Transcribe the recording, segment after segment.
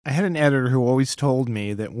I had an editor who always told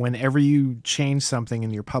me that whenever you change something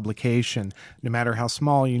in your publication, no matter how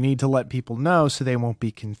small, you need to let people know so they won't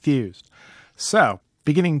be confused. So,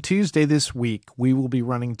 beginning Tuesday this week, we will be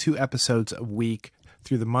running 2 episodes a week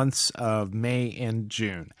through the months of May and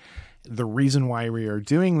June. The reason why we are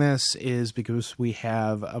doing this is because we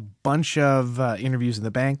have a bunch of interviews in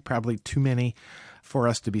the bank, probably too many for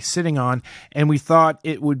us to be sitting on, and we thought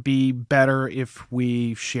it would be better if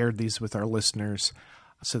we shared these with our listeners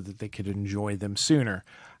so that they could enjoy them sooner.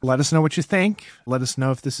 Let us know what you think. Let us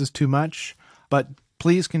know if this is too much, but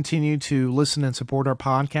please continue to listen and support our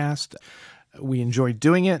podcast. We enjoy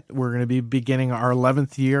doing it. We're going to be beginning our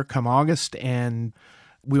 11th year come August, and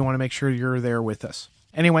we want to make sure you're there with us.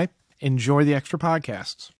 Anyway, enjoy the extra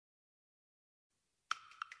podcasts.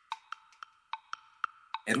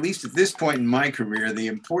 At least at this point in my career, the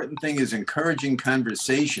important thing is encouraging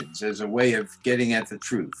conversations as a way of getting at the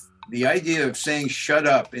truth. The idea of saying shut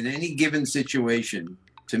up in any given situation,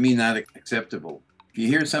 to me, not acceptable. If you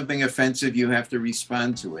hear something offensive, you have to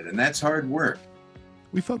respond to it, and that's hard work.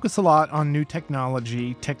 We focus a lot on new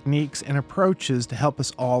technology, techniques, and approaches to help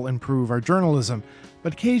us all improve our journalism,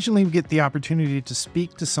 but occasionally we get the opportunity to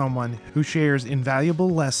speak to someone who shares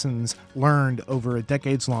invaluable lessons learned over a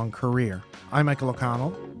decades-long career. I'm Michael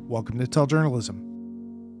O'Connell. Welcome to Tell Journalism.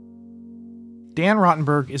 Dan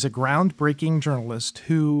Rottenberg is a groundbreaking journalist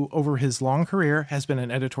who, over his long career, has been an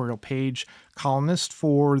editorial page columnist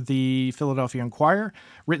for the Philadelphia Inquirer,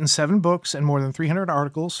 written 7 books and more than 300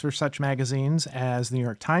 articles for such magazines as the New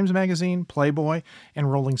York Times Magazine, Playboy, and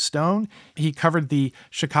Rolling Stone. He covered the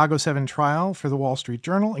Chicago 7 trial for the Wall Street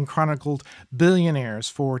Journal and chronicled billionaires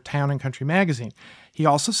for Town and Country Magazine. He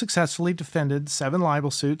also successfully defended 7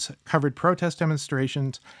 libel suits, covered protest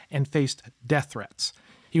demonstrations, and faced death threats.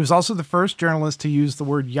 He was also the first journalist to use the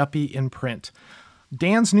word yuppie in print.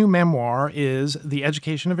 Dan's new memoir is The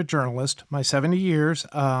Education of a Journalist, My 70 Years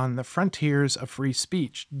on the Frontiers of Free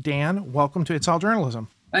Speech. Dan, welcome to It's All Journalism.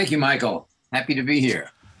 Thank you, Michael. Happy to be here.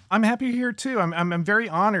 I'm happy you're here, too. I'm very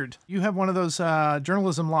honored. You have one of those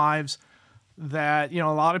journalism lives that, a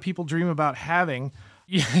lot of people dream about having.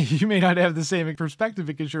 You may not have the same perspective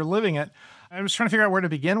because you're living it. I was trying to figure out where to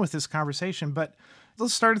begin with this conversation, but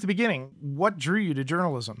let's start at the beginning. What drew you to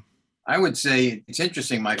journalism? I would say it's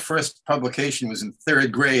interesting. My first publication was in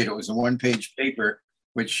 3rd grade. It was a 1-page paper,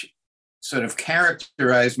 which sort of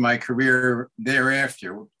characterized my career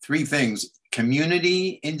thereafter. 3 things: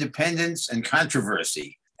 community, independence, and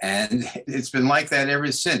controversy. And it's been like that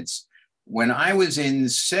ever since. When I was in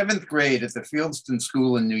 7th grade at the Fieldston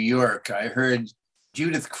School in New York, I heard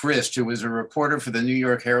Judith Crist, who was a reporter for the New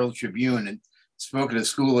York Herald Tribune and spoke at a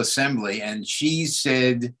school assembly, and she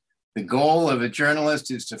said, the goal of a journalist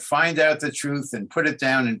is to find out the truth and put it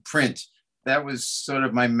down in print. That was sort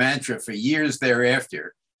of my mantra for years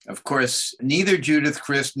thereafter. Of course, neither Judith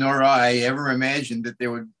Crist nor I ever imagined that there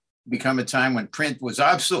would become a time when print was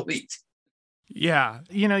obsolete. Yeah.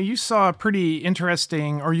 You saw a pretty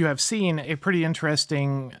interesting, or you have seen a pretty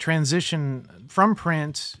interesting transition from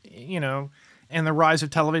print, and the rise of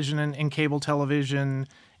television and cable television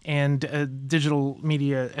and digital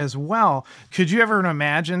media as well. Could you ever have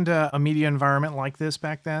imagined a media environment like this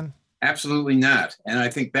back then? Absolutely not. And I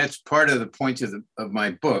think that's part of the point of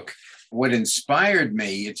my book. What inspired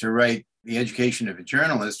me to write The Education of a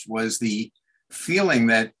Journalist was the feeling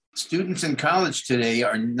that students in college today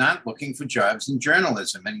are not looking for jobs in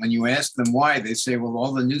journalism. And when you ask them why, they say, well,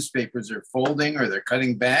 all the newspapers are folding or they're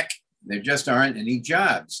cutting back. There just aren't any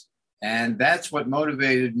jobs. And that's what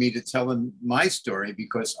motivated me to tell them my story,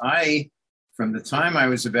 because I, from the time I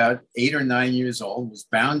was about 8 or 9 years old, was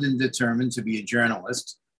bound and determined to be a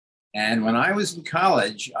journalist. And when I was in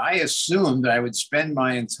college, I assumed I would spend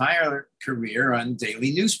my entire career on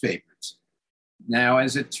daily newspapers. Now,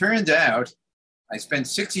 as it turned out, I spent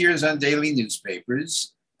 6 years on daily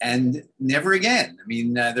newspapers and never again.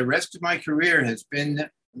 The rest of my career has been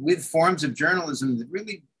with forms of journalism that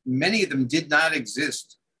really, many of them did not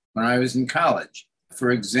exist when I was in college.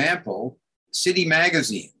 For example, city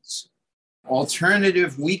magazines,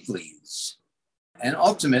 alternative weeklies, and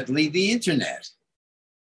ultimately the internet.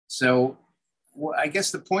 So I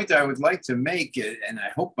guess the point I would like to make, and I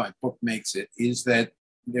hope my book makes it, is that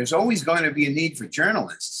there's always going to be a need for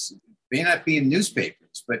journalists. It may not be in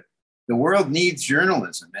newspapers, but the world needs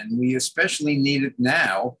journalism, and we especially need it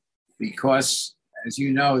now because, as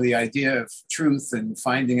you know, the idea of truth and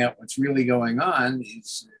finding out what's really going on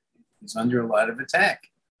is under a lot of attack.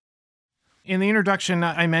 In the introduction,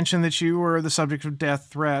 I mentioned that you were the subject of death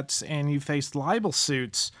threats and you faced libel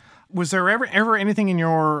suits. Was there ever anything in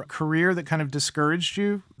your career that kind of discouraged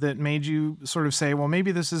you, that made you sort of say, well,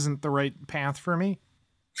 maybe this isn't the right path for me?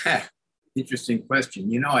 Ha, interesting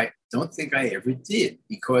question. I don't think I ever did,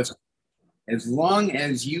 because as long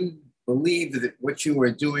as you believe that what you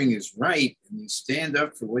are doing is right and you stand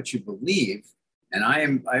up for what you believe, and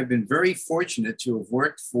I've been very fortunate to have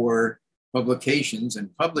worked for publications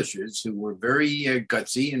and publishers who were very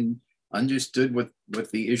gutsy and understood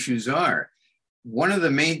what the issues are. One of the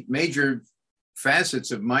major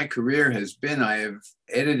facets of my career has been I have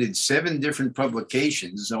edited 7 different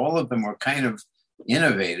publications. All of them were kind of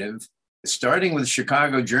innovative, starting with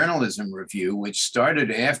Chicago Journalism Review, which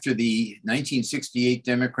started after the 1968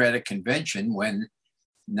 Democratic Convention, when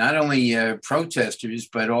not only protesters,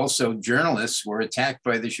 but also journalists were attacked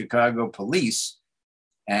by the Chicago police.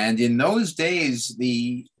 And in those days,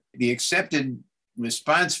 the accepted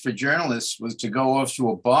response for journalists was to go off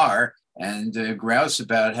to a bar and grouse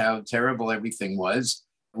about how terrible everything was.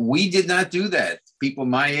 We did not do that. People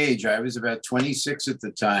my age, I was about 26 at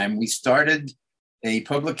the time, we started a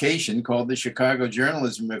publication called the Chicago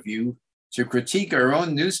Journalism Review to critique our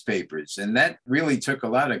own newspapers. And that really took a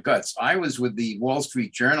lot of guts. I was with the Wall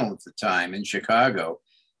Street Journal at the time in Chicago,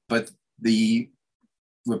 but the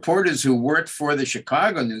reporters who worked for the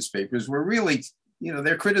Chicago newspapers were really,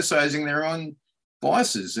 they're criticizing their own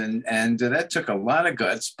bosses. And that took a lot of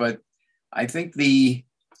guts. But I think the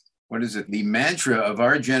mantra of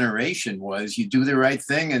our generation was, you do the right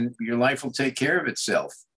thing and your life will take care of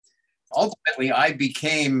itself. Ultimately, I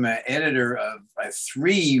became editor of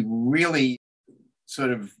 3 really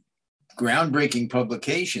sort of groundbreaking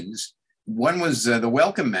publications. One was the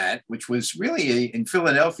Welcome Mat, which was really in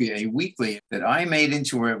Philadelphia, a weekly that I made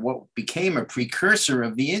into what became a precursor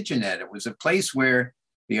of the internet. It was a place where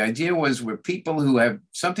the idea was, where people who have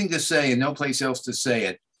something to say and no place else to say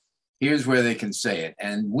it, here's where they can say it.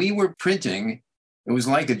 And we were printing, it was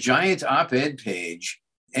like a giant op-ed page.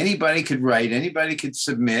 Anybody could write, anybody could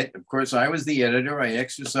submit. Of course, I was the editor. I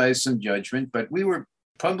exercised some judgment, but we were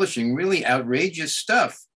publishing really outrageous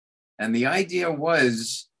stuff. And the idea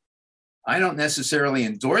was, I don't necessarily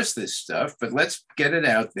endorse this stuff, but let's get it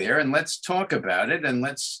out there and let's talk about it and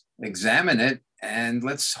let's examine it and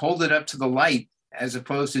let's hold it up to the light, as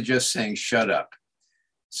opposed to just saying, shut up.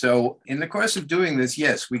 So in the course of doing this,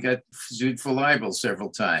 yes, we got sued for libel several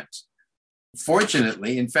times.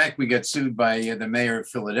 Fortunately, in fact, we got sued by the mayor of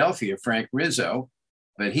Philadelphia, Frank Rizzo,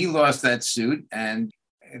 but he lost that suit. And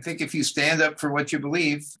I think if you stand up for what you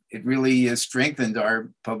believe, it really strengthened our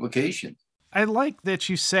publication. I like that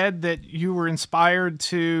you said that you were inspired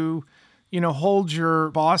to, hold your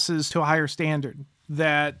bosses to a higher standard,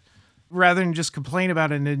 that rather than just complain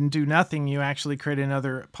about it and do nothing, you actually create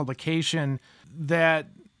another publication that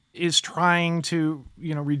is trying to,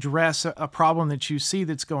 redress a problem that you see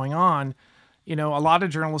that's going on. A lot of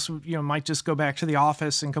journalists, might just go back to the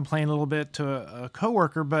office and complain a little bit to a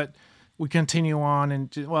coworker, but we continue on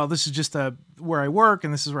and, well, this is just where I work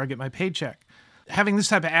and this is where I get my paycheck. Having this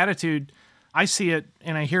type of attitude, I see it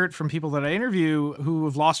and I hear it from people that I interview who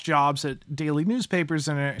have lost jobs at daily newspapers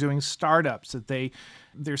and are doing startups, that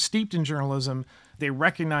they're steeped in journalism. They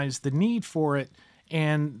recognize the need for it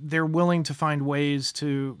and they're willing to find ways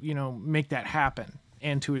to, make that happen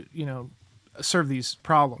and to, serve these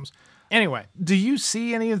problems. Anyway, do you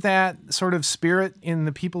see any of that sort of spirit in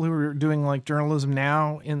the people who are doing like journalism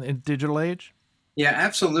now in the digital age? Yeah,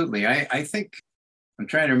 absolutely. I think, I'm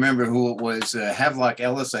trying to remember who it was, Havelock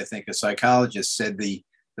Ellis, I think, a psychologist, said the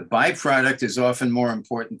byproduct is often more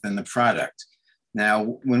important than the product.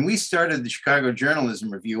 Now, when we started the Chicago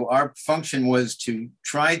Journalism Review, our function was to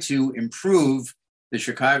try to improve the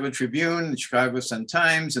Chicago Tribune, the Chicago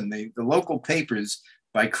Sun-Times, and the local papers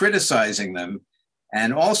by criticizing them,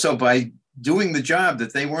 and also by doing the job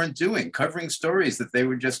that they weren't doing, covering stories that they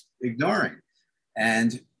were just ignoring.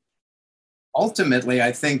 And ultimately,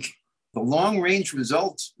 I think the long-range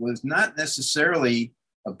result was not necessarily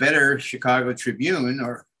a better Chicago Tribune,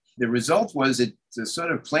 or the result was it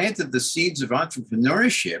sort of planted the seeds of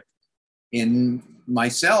entrepreneurship in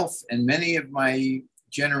myself and many of my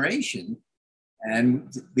generation.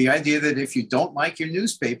 And the idea that if you don't like your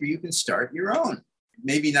newspaper, you can start your own.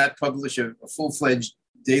 Maybe not publish a full-fledged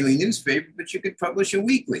daily newspaper, but you could publish a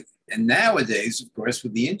weekly. And nowadays, of course,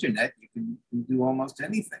 with the internet, you can do almost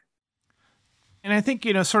anything. And I think,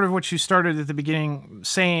 sort of what you started at the beginning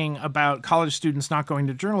saying about college students not going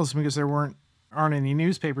to journalism because there aren't any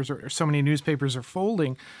newspapers or so many newspapers are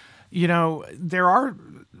folding. There are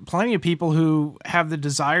plenty of people who have the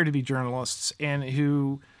desire to be journalists and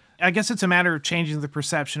who, I guess it's a matter of changing the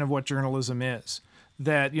perception of what journalism is.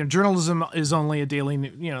 That, journalism is only a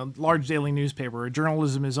daily, large daily newspaper, or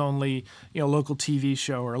journalism is only, local TV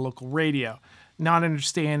show or a local radio. not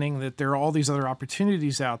understanding that there are all these other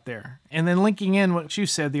opportunities out there. And then linking in what you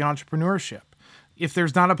said, the entrepreneurship. If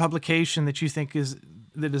there's not a publication that you think is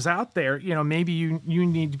out there, maybe you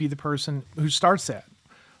need to be the person who starts that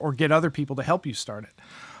or get other people to help you start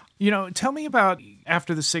it. Tell me about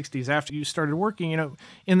after the 60s, after you started working,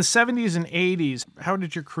 in the 70s and 80s, how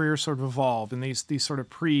did your career sort of evolve in these sort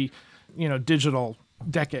of digital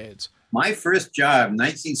decades? My first job,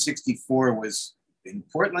 1964, was in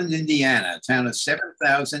Portland, Indiana, a town of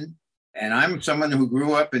 7,000. And I'm someone who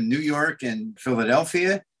grew up in New York and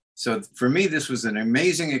Philadelphia. So for me, this was an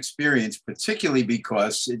amazing experience, particularly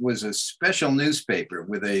because it was a special newspaper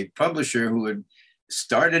with a publisher who had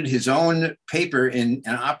started his own paper in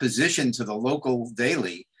opposition to the local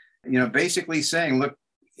daily, basically saying, look,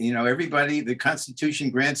 everybody, the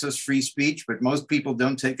Constitution grants us free speech, but most people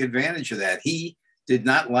don't take advantage of that. He did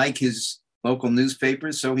not like his local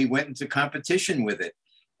newspapers, so he went into competition with it.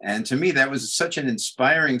 And to me, that was such an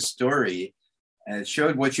inspiring story. And it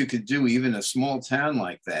showed what you could do even in a small town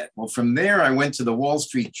like that. Well, from there, I went to the Wall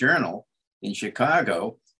Street Journal in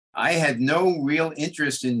Chicago. I had no real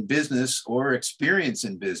interest in business or experience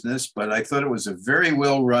in business, but I thought it was a very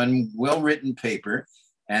well-run, well-written paper.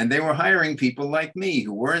 And they were hiring people like me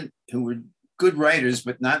who were good writers,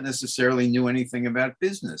 but not necessarily knew anything about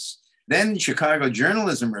business. Then Chicago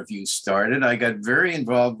Journalism Review started. I got very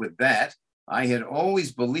involved with that. I had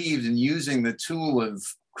always believed in using the tool of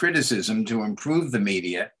criticism to improve the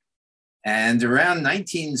media. And around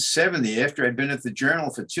 1970, after I'd been at the Journal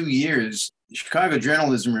for 2 years, the Chicago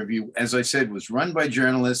Journalism Review, as I said, was run by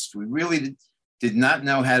journalists. We really did not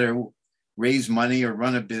know how to raise money or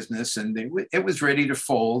run a business, and it was ready to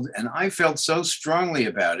fold. And I felt so strongly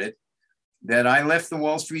about it that I left the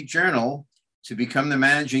Wall Street Journal to become the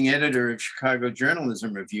managing editor of Chicago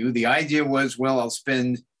Journalism Review. The idea was, well, I'll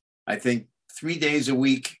spend, I think, 3 days a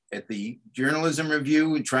week at the Journalism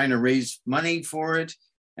Review and trying to raise money for it.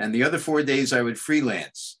 And the other 4 days I would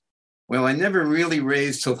freelance. Well, I never really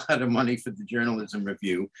raised a lot of money for the Journalism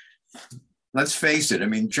Review. Let's face it. I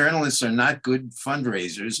mean, journalists are not good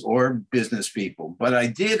fundraisers or business people, but I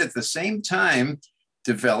did at the same time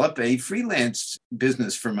develop a freelance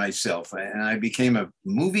business for myself. And I became a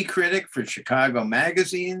movie critic for Chicago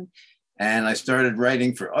Magazine, and I started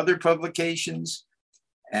writing for other publications.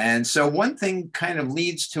 And so one thing kind of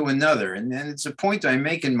leads to another. And it's a point I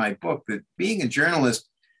make in my book that being a journalist,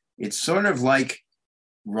 it's sort of like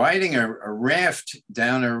riding a raft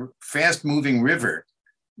down a fast moving river.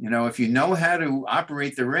 If you know how to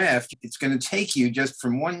operate the raft, it's going to take you just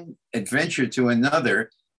from one adventure to another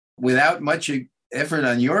without much effort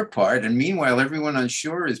on your part. And meanwhile, everyone on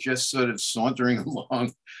shore is just sort of sauntering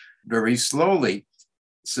along very slowly.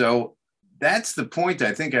 So that's the point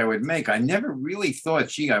I think I would make. I never really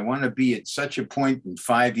thought, I want to be at such a point in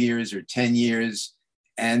 5 years or 10 years.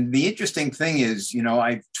 And the interesting thing is,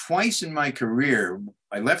 I twice in my career,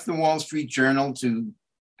 I left the Wall Street Journal to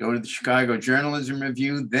go to the Chicago Journalism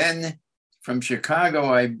Review. Then from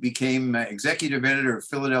Chicago, I became executive editor of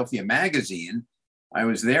Philadelphia Magazine. I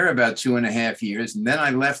was there about 2.5 years, and then I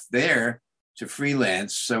left there to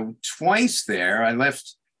freelance. So twice there, I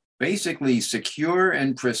left basically secure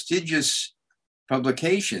and prestigious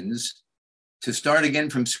publications to start again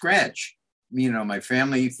from scratch. My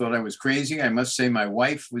family thought I was crazy. I must say my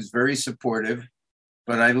wife was very supportive.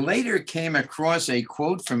 But I later came across a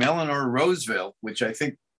quote from Eleanor Roosevelt, which I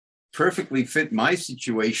think perfectly fit my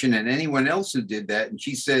situation and anyone else who did that. And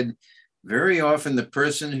she said, very often the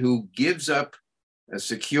person who gives up a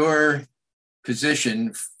secure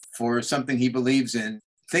position for something he believes in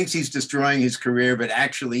thinks he's destroying his career, but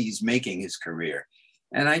actually he's making his career.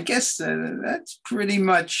 And I guess that's pretty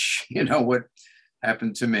much, what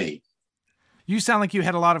happened to me. You sound like you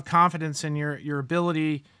had a lot of confidence in your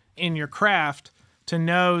ability in your craft to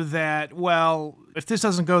know that, well, if this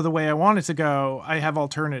doesn't go the way I want it to go, I have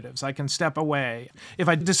alternatives. I can step away. If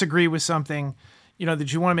I disagree with something,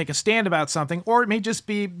 that you want to make a stand about something, or it may just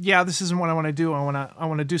be, this isn't what I want to do. I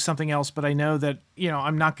want to do something else, but I know that,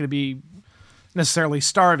 I'm not going to be necessarily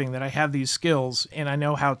starving, that I have these skills and I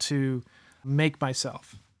know how to make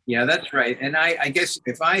myself. Yeah, that's right. And I guess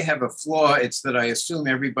if I have a flaw, it's that I assume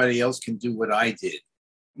everybody else can do what I did.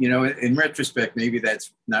 In retrospect, maybe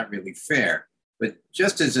that's not really fair. But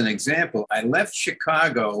just as an example, I left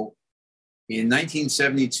Chicago in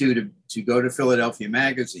 1972 to go to Philadelphia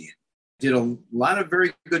Magazine. Did a lot of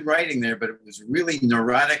very good writing there, but it was a really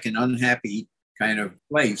neurotic and unhappy kind of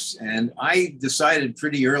place. And I decided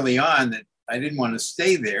pretty early on that I didn't want to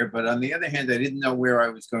stay there. But on the other hand, I didn't know where I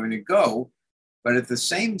was going to go. But at the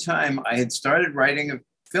same time, I had started writing a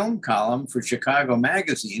film column for Chicago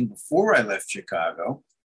Magazine before I left Chicago.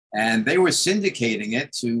 And they were syndicating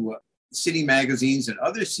it to city magazines in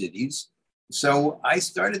other cities. So I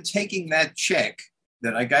started taking that check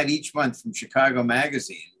that I got each month from Chicago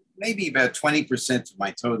Magazine, maybe about 20% of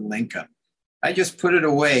my total income. I just put it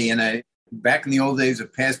away back in the old days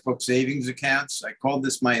of passbook savings accounts. I called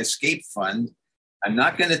this my escape fund. I'm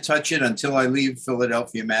not going to touch it until I leave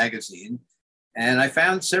Philadelphia Magazine. And I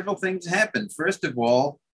found several things happen. First of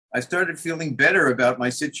all, I started feeling better about my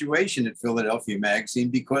situation at Philadelphia Magazine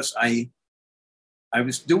because I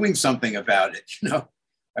was doing something about it.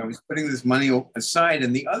 I was putting this money aside.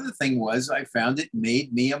 And the other thing was I found it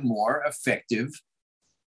made me a more effective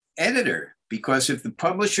editor, because if the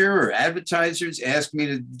publisher or advertisers asked me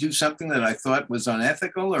to do something that I thought was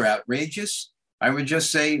unethical or outrageous, I would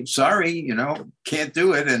just say, sorry, can't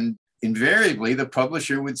do it. And invariably, the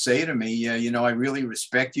publisher would say to me, I really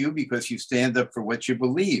respect you because you stand up for what you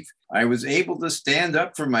believe. I was able to stand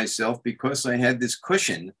up for myself because I had this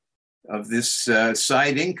cushion of this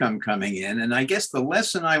side income coming in. And I guess the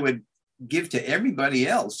lesson I would give to everybody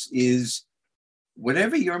else is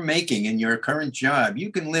whatever you're making in your current job,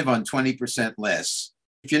 you can live on 20% less.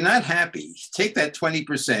 If you're not happy, take that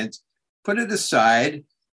 20%, put it aside,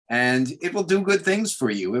 and it will do good things for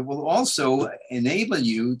you. It will also enable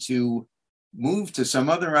you to move to some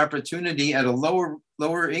other opportunity at a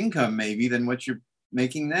lower income maybe than what you're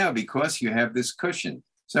making now, because you have this cushion.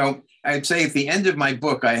 So I'd say at the end of my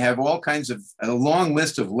book, I have all kinds of a long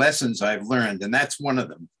list of lessons I've learned, and that's one of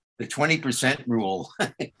them, the 20% rule.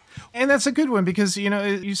 And that's a good one because,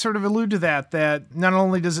 you sort of allude to that not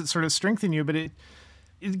only does it sort of strengthen you, but it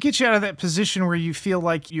gets you out of that position where you feel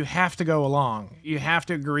like you have to go along. You have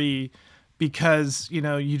to agree because,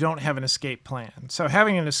 you don't have an escape plan. So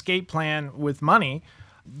having an escape plan with money,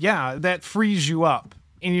 that frees you up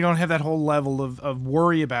and you don't have that whole level of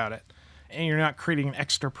worry about it. And you're not creating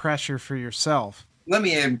extra pressure for yourself. Let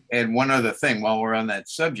me add one other thing while we're on that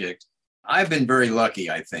subject. I've been very lucky,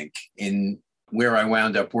 I think, in where I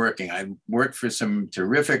wound up working. I worked for some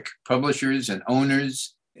terrific publishers and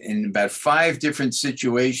owners in about 5 different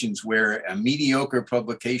situations where a mediocre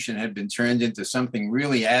publication had been turned into something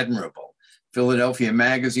really admirable. Philadelphia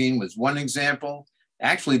Magazine was one example.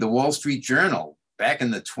 Actually, the Wall Street Journal back in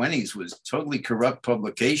the 20s was a totally corrupt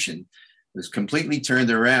publication. It was completely turned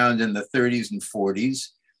around in the 30s and 40s.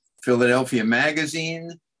 Philadelphia Magazine,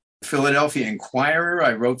 Philadelphia Inquirer,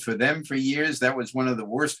 I wrote for them for years. That was one of the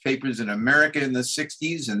worst papers in America in the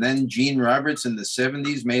 60s. And then Gene Roberts in the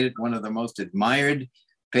 70s made it one of the most admired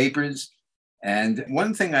papers. And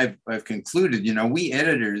one thing I've concluded, we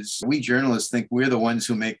editors, we journalists think we're the ones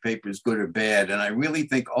who make papers good or bad. And I really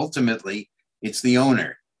think ultimately it's the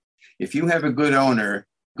owner. If you have a good owner,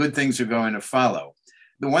 good things are going to follow.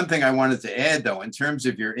 The one thing I wanted to add, though, in terms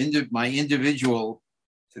of my individual,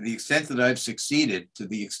 to the extent that I've succeeded, to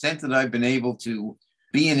the extent that I've been able to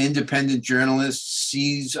be an independent journalist,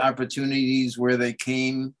 seize opportunities where they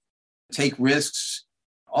came, take risks,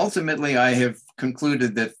 ultimately I have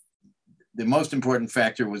concluded that the most important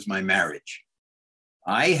factor was my marriage.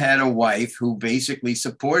 I had a wife who basically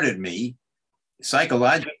supported me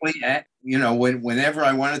psychologically. Whenever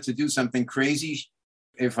I wanted to do something crazy,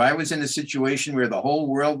 if I was in a situation where the whole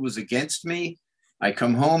world was against me, I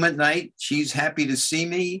come home at night, she's happy to see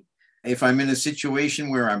me. If I'm in a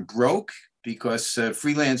situation where I'm broke, because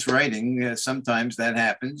freelance writing, sometimes that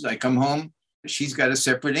happens, I come home, she's got a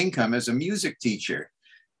separate income as a music teacher.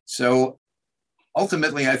 So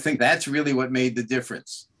ultimately, I think that's really what made the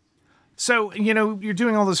difference. So, you're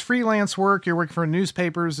doing all this freelance work, you're working for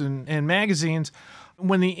newspapers and magazines.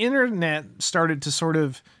 When the internet started to sort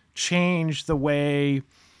of change the way,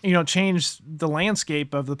 change the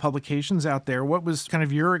landscape of the publications out there, what was kind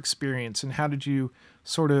of your experience and how did you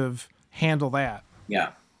sort of handle that?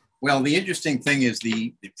 Yeah. Well, the interesting thing is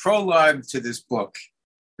the prologue to this book,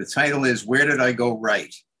 the title is Where Did I Go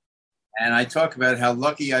Right? And I talk about how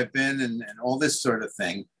lucky I've been and all this sort of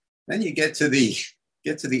thing. Then you get to the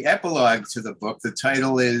epilogue to the book. The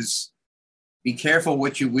title is Be Careful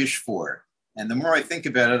What You Wish For. And the more I think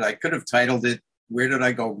about it, I could have titled it Where Did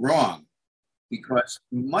I Go Wrong? Because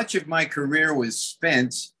much of my career was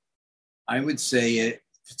spent, I would say,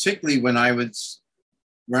 particularly when I was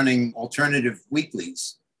running alternative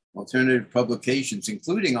weeklies, alternative publications,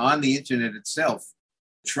 including on the internet itself,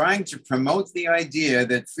 trying to promote the idea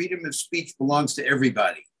that freedom of speech belongs to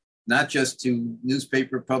everybody, not just to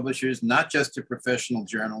newspaper publishers, not just to professional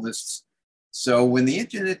journalists. So when the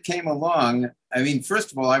internet came along,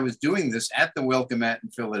 first of all, I was doing this at the Welcome-At in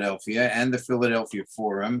Philadelphia and the Philadelphia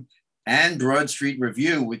Forum and Broad Street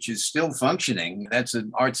Review, which is still functioning. That's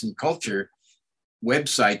an arts and culture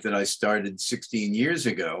website that I started 16 years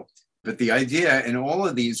ago. But the idea in all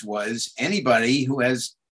of these was anybody who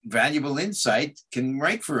has valuable insight can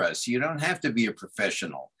write for us. You don't have to be a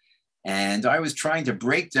professional. And I was trying to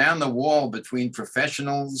break down the wall between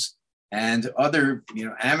professionals and other,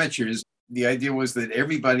 amateurs. The idea was that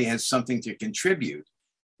everybody has something to contribute.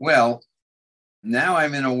 Well, now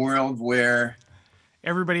I'm in a world where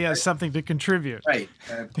everybody has something to contribute. Right.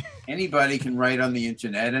 Anybody can write on the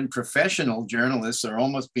internet, and professional journalists are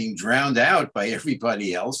almost being drowned out by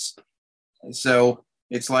everybody else. So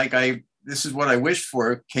it's like this is what I wished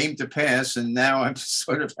for, came to pass, and now I'm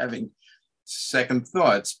sort of having second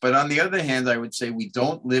thoughts. But on the other hand, I would say we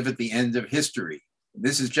don't live at the end of history.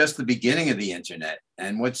 This is just the beginning of the internet.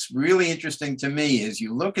 And what's really interesting to me is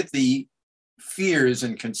you look at the fears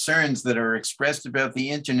and concerns that are expressed about the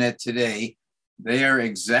internet today. They are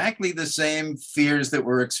exactly the same fears that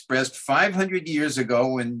were expressed 500 years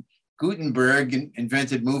ago when Gutenberg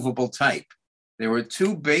invented movable type. There were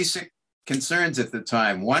two basic concerns at the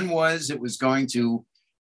time. One was it was going to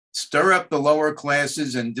stir up the lower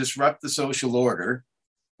classes and disrupt the social order.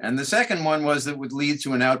 And the second one was that it would lead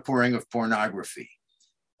to an outpouring of pornography.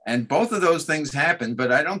 And both of those things happened,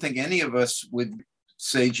 but I don't think any of us would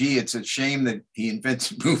say, gee, it's a shame that he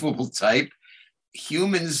invented movable type.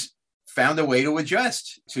 Humans found a way to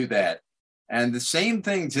adjust to that. And the same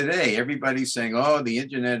thing today, everybody's saying, oh, the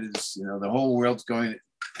internet is, the whole world's going to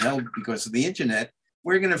hell because of the internet.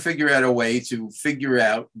 We're going to figure out a way to figure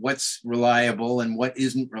out what's reliable and what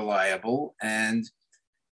isn't reliable and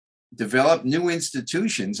develop new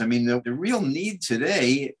institutions. I mean, the real need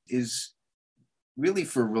today is really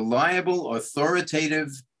for reliable, authoritative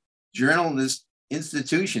journalist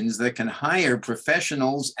institutions that can hire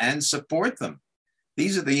professionals and support them.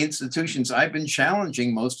 These are the institutions I've been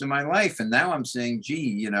challenging most of my life. And now I'm saying,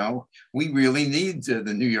 gee, we really need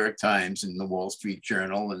the New York Times and the Wall Street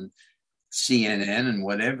Journal and CNN and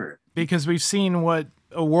whatever. Because we've seen what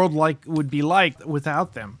a world would be like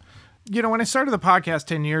without them. When I started the podcast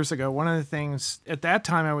 10 years ago, one of the things at that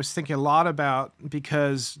time I was thinking a lot about,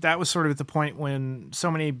 because that was sort of at the point when so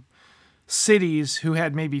many cities who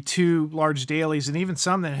had maybe 2 large dailies and even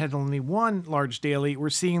some that had only 1 large daily were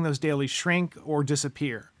seeing those dailies shrink or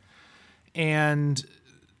disappear. And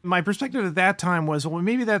my perspective at that time was, well,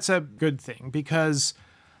 maybe that's a good thing, because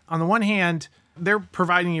on the one hand, they're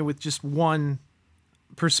providing you with just one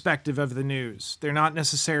perspective of the news. They're not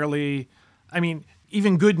necessarily,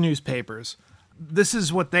 even good newspapers, this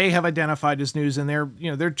is what they have identified as news, and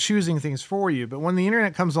they're choosing things for you. But when the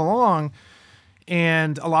internet comes along,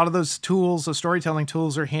 and a lot of those tools, those storytelling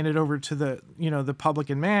tools, are handed over to the public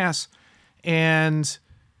en masse. And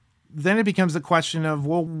then it becomes the question of,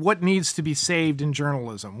 well, what needs to be saved in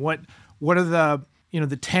journalism? What are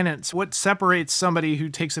the tenets? What separates somebody who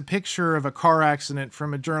takes a picture of a car accident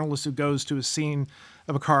from a journalist who goes to a scene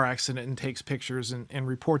of a car accident and takes pictures and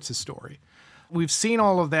reports a story? We've seen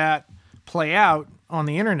all of that play out on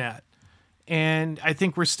the internet. And I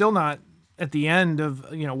think we're still not at the end of,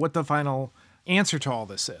 what the final answer to all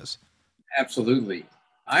this is. Absolutely.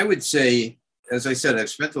 I would say, as I said, I've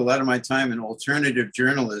spent a lot of my time in alternative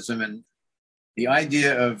journalism, and the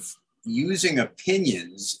idea of using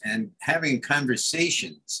opinions and having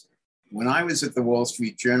conversations. When I was at the Wall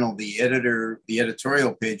Street Journal, the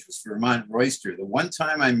editorial page was Vermont Royster. The one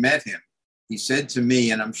time I met him, he said to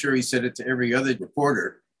me, and I'm sure he said it to every other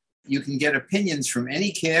reporter, you can get opinions from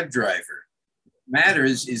any cab driver. What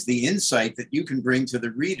matters is the insight that you can bring to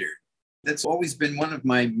the reader. That's always been one of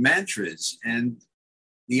my mantras. And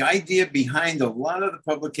the idea behind a lot of the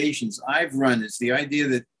publications I've run is the idea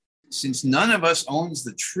that since none of us owns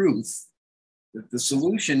the truth, that the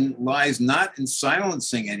solution lies not in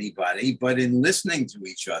silencing anybody, but in listening to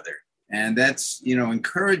each other. And that's,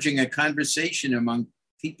 encouraging a conversation among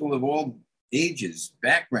people of all ages,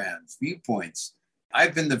 backgrounds, viewpoints.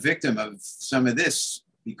 I've been the victim of some of this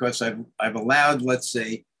because I've allowed, let's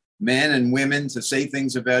say, men and women to say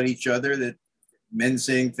things about each other, that men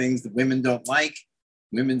saying things that women don't like,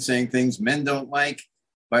 women saying things men don't like.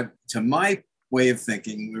 But to my way of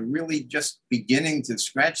thinking, we're really just beginning to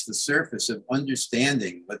scratch the surface of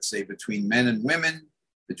understanding, let's say, between men and women,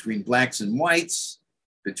 between blacks and whites,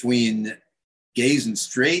 between gays and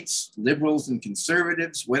straights, liberals and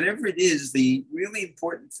conservatives, whatever it is. The really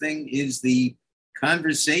important thing is the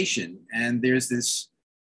conversation. And there's this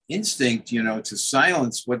instinct, to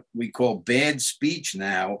silence what we call bad speech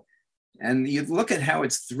now. And you look at how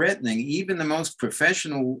it's threatening even the most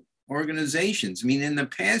professional organizations. In the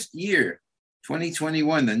past year,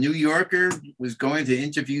 2021, the New Yorker was going to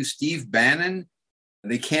interview Steve Bannon.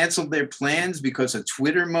 They canceled their plans because a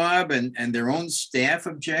Twitter mob and their own staff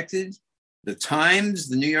objected. The Times,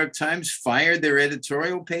 the New York Times, fired their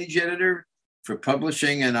editorial page editor for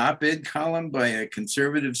publishing an op-ed column by a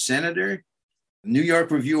conservative senator. The New York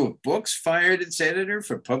Review of Books fired its editor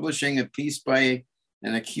for publishing a piece by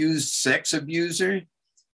an accused sex abuser.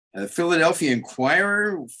 The Philadelphia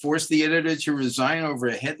Inquirer forced the editor to resign over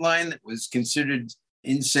a headline that was considered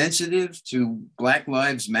insensitive to Black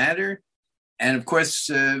Lives Matter. And of course,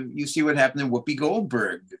 you see what happened to Whoopi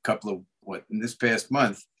Goldberg in this past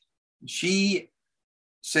month. She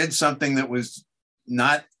said something that was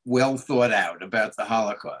not well thought out about the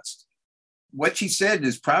Holocaust. What she said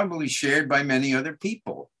is probably shared by many other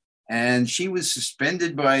people. And she was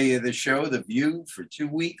suspended by the show The View for 2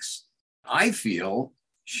 weeks. I feel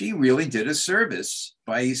she really did a service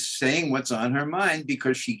by saying what's on her mind,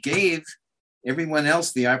 because she gave everyone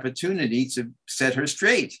else the opportunity to set her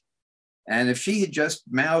straight. And if she had just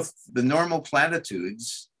mouthed the normal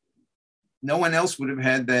platitudes, no one else would have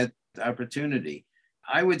had that opportunity.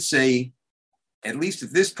 I would say, at least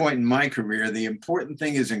at this point in my career, the important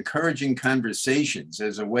thing is encouraging conversations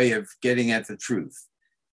as a way of getting at the truth.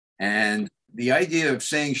 And the idea of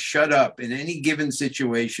saying shut up in any given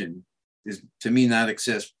situation is, to me, not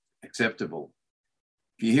acceptable.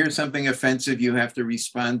 If you hear something offensive, you have to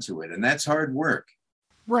respond to it. And that's hard work.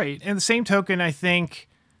 Right. And the same token, I think,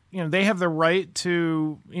 they have the right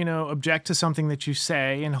to, object to something that you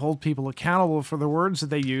say and hold people accountable for the words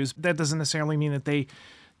that they use. That doesn't necessarily mean that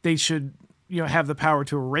they should, have the power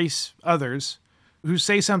to erase others who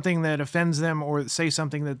say something that offends them or say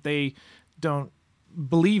something that they don't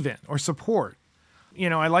believe in or support.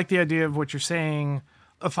 I like the idea of what you're saying,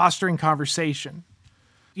 of fostering conversation.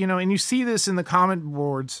 And you see this in the comment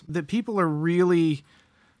boards, that people are really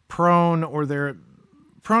they're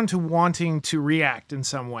prone to wanting to react in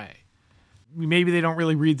some way. Maybe they don't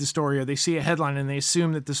really read the story, or they see a headline and they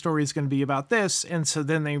assume that the story is going to be about this. And so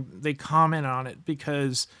then they comment on it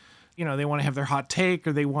because, they want to have their hot take,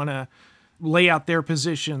 or they want to lay out their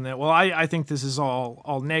position that, well, I think this is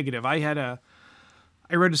all negative. I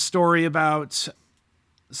read a story about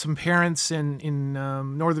some parents in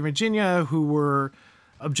Northern Virginia who were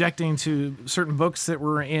objecting to certain books that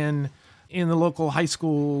were in the local high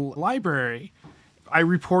school library. I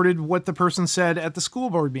reported what the person said at the school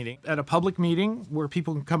board meeting, at a public meeting where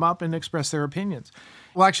people can come up and express their opinions.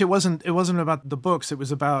 Well, actually, it wasn't about the books. It was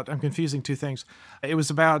about, I'm confusing two things. It was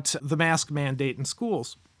about the mask mandate in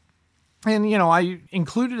schools. And, I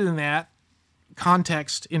included in that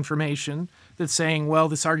context information that's saying, well,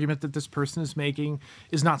 this argument that this person is making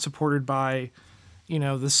is not supported by,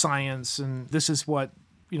 the science, and this is what,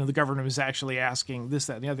 the government is actually asking, this,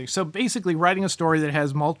 that, and the other. So basically writing a story that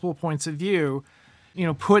has multiple points of view,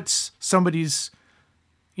 puts somebody's,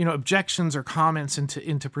 objections or comments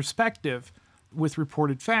into perspective with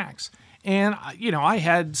reported facts. And, I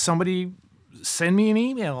had somebody send me an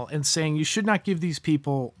email and saying, you should not give these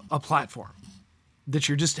people a platform, that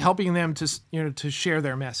you're just helping them to share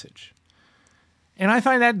their message. And I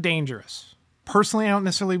find that dangerous. Personally, I don't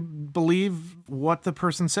necessarily believe what the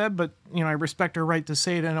person said, but, I respect her right to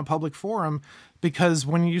say it in a public forum, because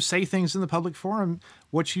when you say things in the public forum,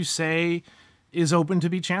 what you say is open to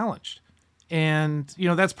be challenged. And,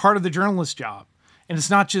 that's part of the journalist's job. And it's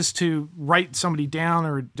not just to write somebody down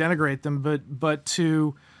or denigrate them, but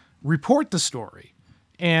to report the story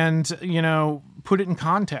and, put it in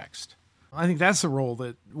context. I think that's the role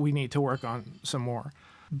that we need to work on some more.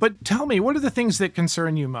 But tell me, what are the things that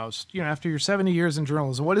concern you most? After your 70 years in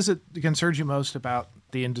journalism, what is it that concerns you most about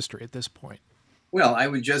the industry at this point? Well, I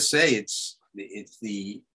would just say it's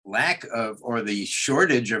the lack of, or the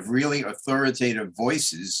shortage of, really authoritative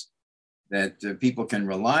voices that people can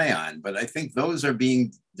rely on. But I think those are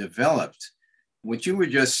being developed. What you were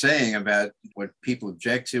just saying about what people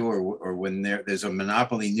object to, or when there's a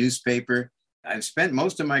monopoly newspaper, I've spent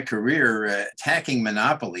most of my career attacking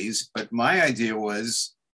monopolies, but my idea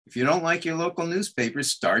was, if you don't like your local newspaper,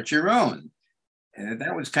 start your own. And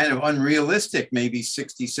that was kind of unrealistic maybe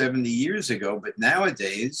 60, 70 years ago. But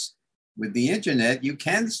nowadays, with the internet, you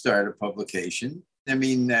can start a publication. I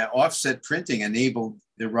mean, offset printing enabled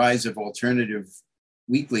the rise of alternative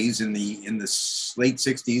weeklies in the late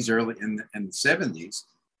 60s, early in the 70s.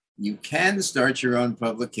 You can start your own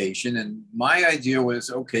publication. And my idea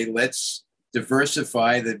was, okay, let's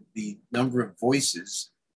diversify the number of voices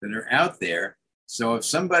that are out there. So if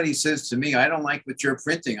somebody says to me, I don't like what you're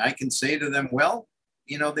printing, I can say to them, well,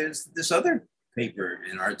 there's this other paper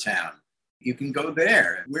in our town. You can go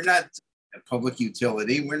there. We're not a public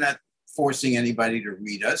utility. We're not forcing anybody to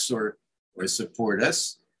read us or support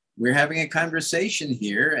us. We're having a conversation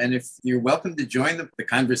here. And if you're welcome to join the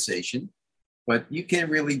conversation, but you can't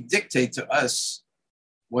really dictate to us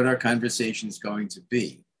what our conversation is going to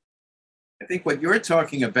be. I think what you're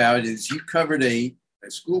talking about is you covered a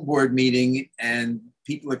school board meeting and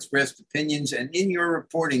people expressed opinions. And in your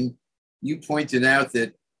reporting, you pointed out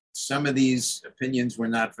that some of these opinions were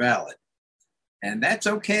not valid. And that's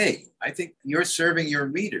okay. I think you're serving your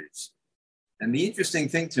readers. And the interesting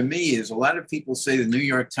thing to me is a lot of people say the New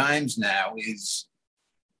York Times now is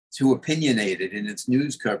too opinionated in its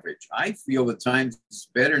news coverage. I feel the Times is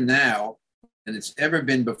better now than it's ever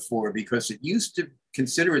been before because it used to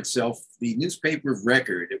consider itself the newspaper of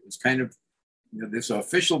record. It was kind of this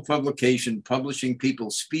official publication publishing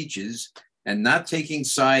people's speeches and not taking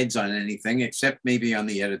sides on anything except maybe on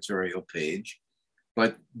the editorial page.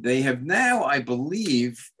 But they have now, I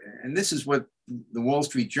believe, and this is what the Wall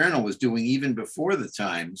Street Journal was doing even before the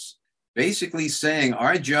Times, basically saying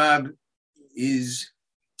our job is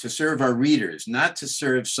to serve our readers, not to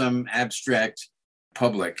serve some abstract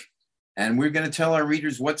public. And we're going to tell our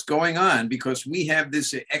readers what's going on because we have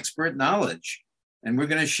this expert knowledge and we're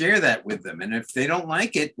going to share that with them. And if they don't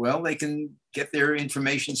like it, well, they can get their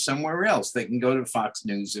information somewhere else. They can go to Fox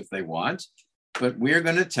News if they want, but we're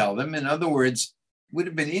going to tell them. In other words, it would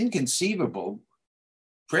have been inconceivable.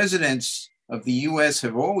 Presidents of the US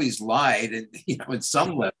have always lied at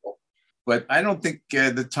some level, but I don't think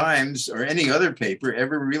the Times or any other paper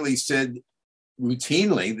ever really said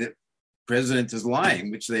routinely that president is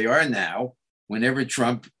lying, which they are now whenever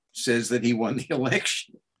Trump says that he won the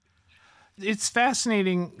election. It's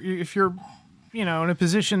fascinating if you're, in a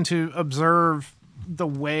position to observe the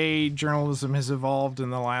way journalism has evolved in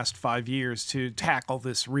the last 5 years to tackle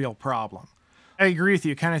this real problem. I agree with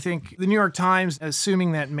you. Kind of think the New York Times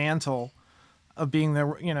assuming that mantle of being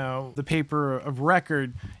the paper of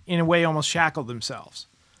record in a way almost shackled themselves.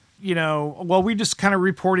 We're just kind of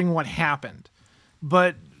reporting what happened,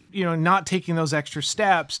 but not taking those extra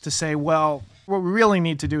steps to say, well, what we really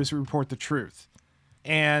need to do is report the truth.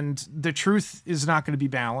 And the truth is not going to be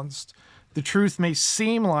balanced. The truth may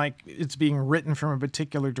seem like it's being written from a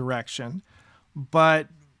particular direction, but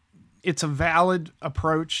it's a valid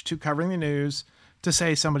approach to covering the news to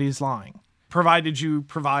say somebody is lying, provided you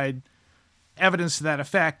provide evidence to that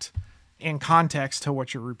effect and context to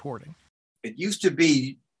what you're reporting. It used to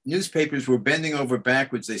be newspapers were bending over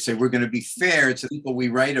backwards. They say, we're going to be fair to people we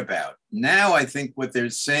write about. Now, I think what they're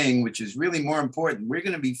saying, which is really more important, we're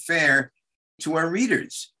going to be fair to our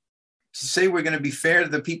readers. To say we're going to be fair to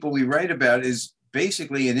the people we write about is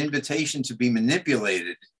basically an invitation to be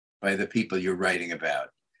manipulated by the people you're writing about.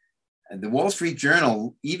 And the Wall Street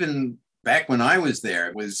Journal, even back when I was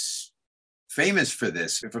there, was famous for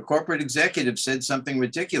this. If a corporate executive said something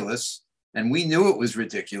ridiculous, and we knew it was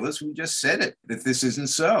ridiculous, we just said it, that this isn't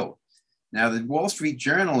so. Now, the Wall Street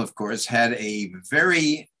Journal, of course, had a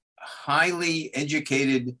very highly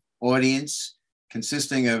educated audience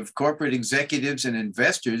consisting of corporate executives and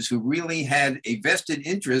investors who really had a vested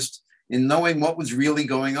interest in knowing what was really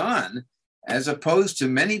going on, as opposed to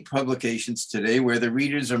many publications today where the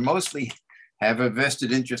readers are mostly have a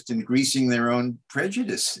vested interest in greasing their own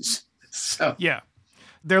prejudices. So yeah,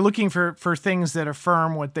 they're looking for things that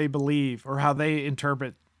affirm what they believe or how they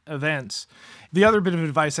interpret events. The other bit of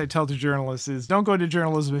advice I tell to journalists is don't go to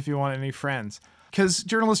journalism if you want any friends, because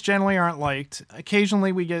journalists generally aren't liked.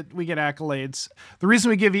 Occasionally we get accolades. The reason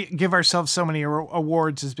we give ourselves so many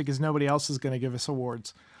awards is because nobody else is going to give us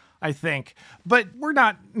awards, I think. But we're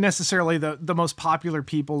not necessarily the most popular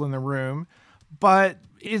people in the room, but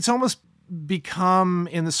it's almost become,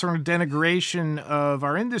 in the sort of denigration of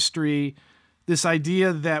our industry, this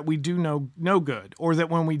idea that we do no good, or that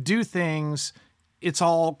when we do things, it's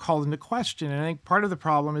all called into question. And I think part of the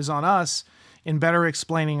problem is on us in better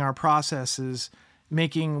explaining our processes,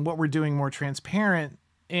 making what we're doing more transparent,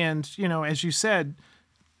 and, as you said,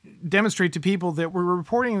 demonstrate to people that we're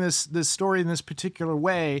reporting this story in this particular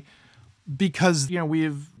way because, we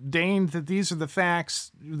have deigned that these are the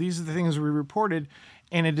facts, these are the things we reported,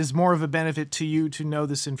 and it is more of a benefit to you to know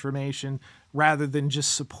this information rather than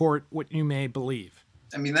just support what you may believe.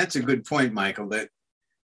 I mean, that's a good point, Michael, that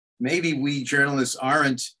maybe we journalists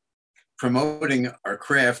aren't promoting our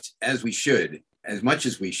craft as we should, as much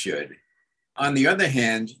as we should. On the other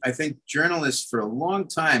hand, I think journalists for a long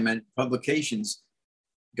time and publications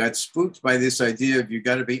got spooked by this idea of you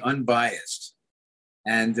got to be unbiased.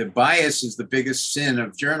 And the bias is the biggest sin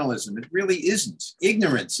of journalism. It really isn't.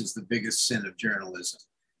 Ignorance is the biggest sin of journalism.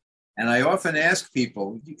 And I often ask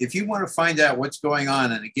people, if you want to find out what's going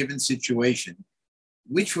on in a given situation,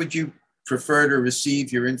 which would you prefer to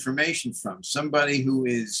receive your information from? Somebody who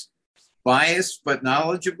is biased but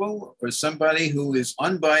knowledgeable, or somebody who is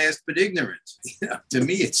unbiased but ignorant? To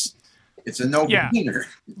me, it's It's a no-brainer.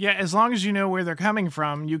 Yeah, as long as you know where they're coming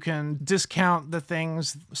from, you can discount the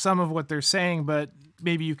things, some of what they're saying, but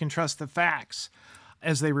maybe you can trust the facts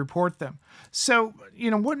as they report them. So,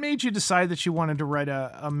 what made you decide that you wanted to write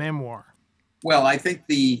a memoir? Well, I think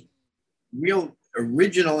the real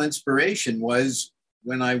original inspiration was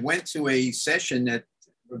when I went to a session at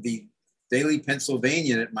the Daily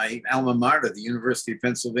Pennsylvanian at my alma mater, the University of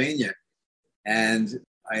Pennsylvania. And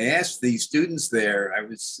I asked the students there, at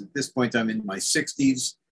this point, I'm in my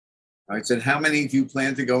 60s. I said, how many of you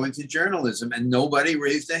plan to go into journalism? And nobody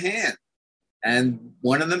raised a hand. And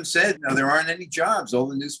one of them said, no, there aren't any jobs. All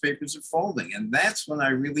the newspapers are folding. And that's when I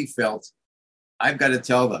really felt I've got to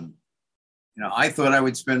tell them. I thought I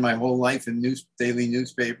would spend my whole life in daily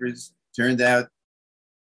newspapers. Turned out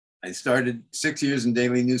I started 6 years in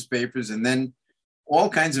daily newspapers, and then all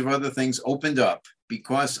kinds of other things opened up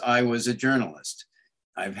because I was a journalist.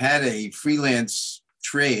 I've had a freelance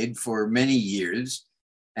trade for many years.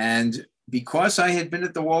 And because I had been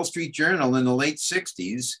at the Wall Street Journal in the late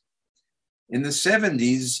 60s, in the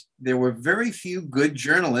 70s, there were very few good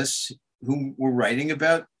journalists who were writing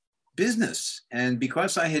about business. And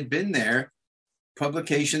because I had been there,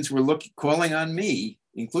 publications were calling on me,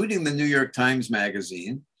 including the New York Times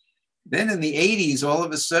Magazine. Then in the 80s, all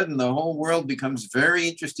of a sudden, the whole world becomes very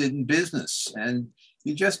interested in business. And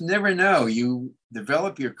you just never know. You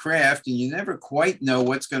develop your craft and you never quite know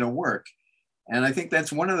what's going to work. And I think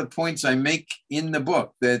that's one of the points I make in the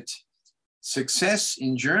book, that success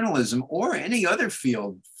in journalism or any other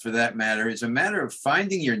field for that matter is a matter of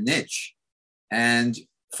finding your niche and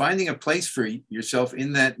finding a place for yourself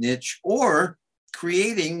in that niche or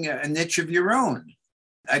creating a niche of your own.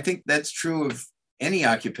 I think that's true of any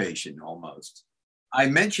occupation almost. I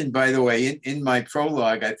mentioned, by the way, in my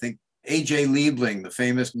prologue, I think A.J. Liebling, the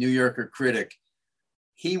famous New Yorker critic,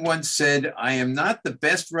 he once said, I am not the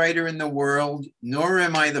best writer in the world, nor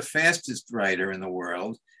am I the fastest writer in the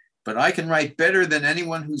world, but I can write better than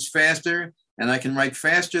anyone who's faster, and I can write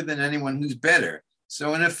faster than anyone who's better.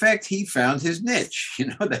 So in effect, he found his niche.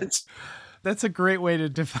 That's a great way to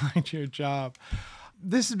define your job.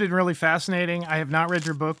 This has been really fascinating. I have not read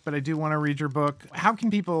your book, but I do want to read your book. How can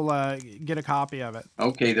people get a copy of it?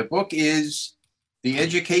 Okay, the book is The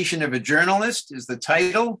Education of a Journalist is the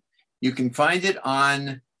title. You can find it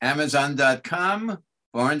on Amazon.com,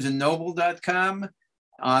 BarnesandNoble.com,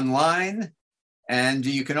 online. And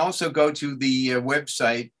you can also go to the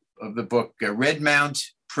website of the book,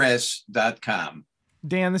 RedmountPress.com.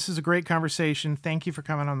 Dan, this is a great conversation. Thank you for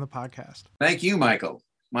coming on the podcast. Thank you, Michael.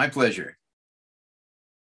 My pleasure.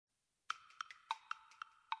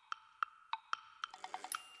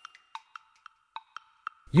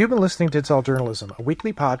 You've been listening to It's All Journalism, a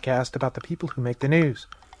weekly podcast about the people who make the news.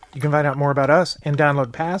 You can find out more about us and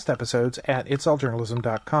download past episodes at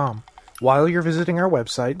itsalljournalism.com. While you're visiting our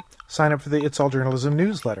website, sign up for the It's All Journalism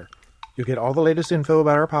newsletter. You'll get all the latest info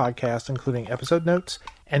about our podcast, including episode notes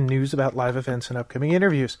and news about live events and upcoming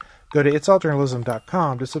interviews. Go to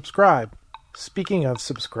itsalljournalism.com to subscribe. Speaking of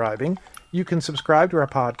subscribing, you can subscribe to our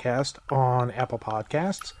podcast on Apple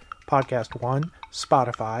Podcasts, Podcast One,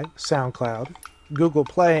 Spotify, SoundCloud, Google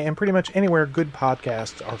Play, and pretty much anywhere good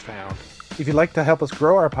podcasts are found. If you'd like to help us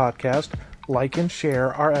grow our podcast, like and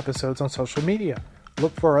share our episodes on social media.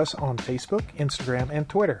 Look for us on Facebook, Instagram, and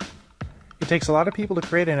Twitter. It takes a lot of people to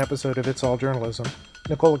create an episode of It's All Journalism.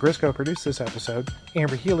 Nicola Grisco produced this episode,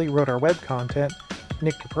 Amber Healy wrote our web content,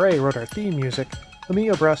 Nick Dupre wrote our theme music,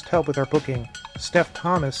 Emilio Brust helped with our booking, Steph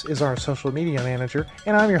Thomas is our social media manager,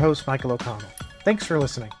 and I'm your host, Michael O'Connell. Thanks for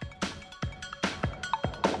listening.